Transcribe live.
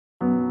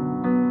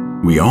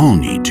We all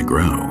need to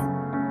grow.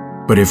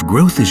 But if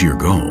growth is your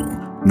goal,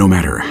 no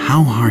matter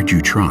how hard you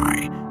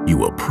try, you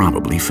will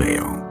probably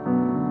fail.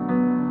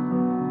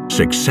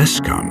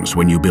 Success comes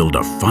when you build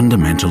a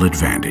fundamental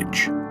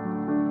advantage.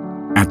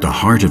 At the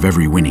heart of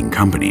every winning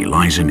company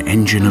lies an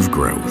engine of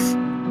growth.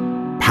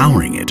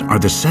 Powering it are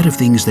the set of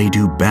things they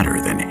do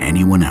better than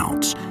anyone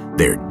else,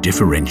 their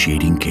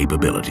differentiating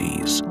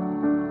capabilities.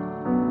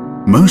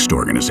 Most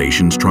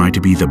organizations try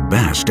to be the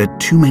best at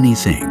too many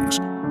things,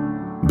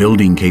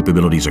 building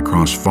capabilities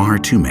across far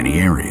too many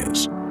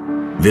areas.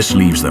 This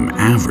leaves them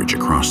average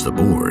across the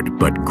board,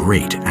 but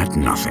great at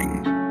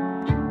nothing.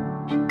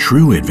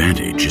 True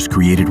advantage is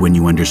created when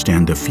you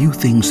understand the few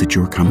things that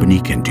your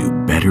company can do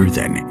better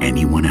than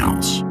anyone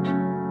else.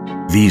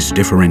 These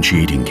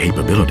differentiating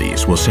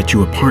capabilities will set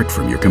you apart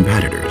from your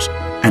competitors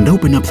and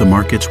open up the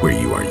markets where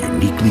you are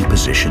uniquely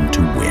positioned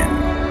to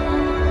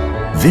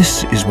win.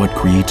 This is what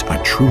creates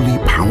a truly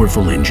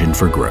powerful engine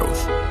for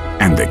growth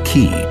and the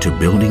key to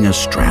building a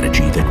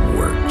strategy that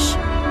works.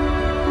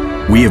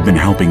 We have been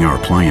helping our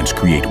clients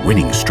create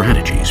winning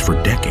strategies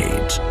for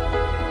decades,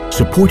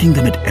 supporting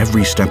them at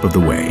every step of the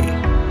way,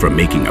 from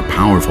making a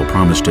powerful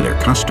promise to their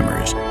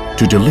customers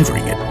to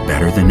delivering it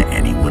better than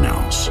anyone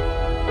else.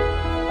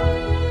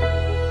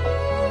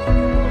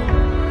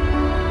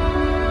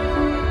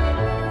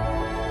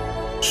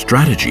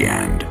 Strategy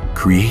and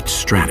create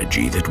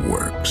strategy that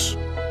works.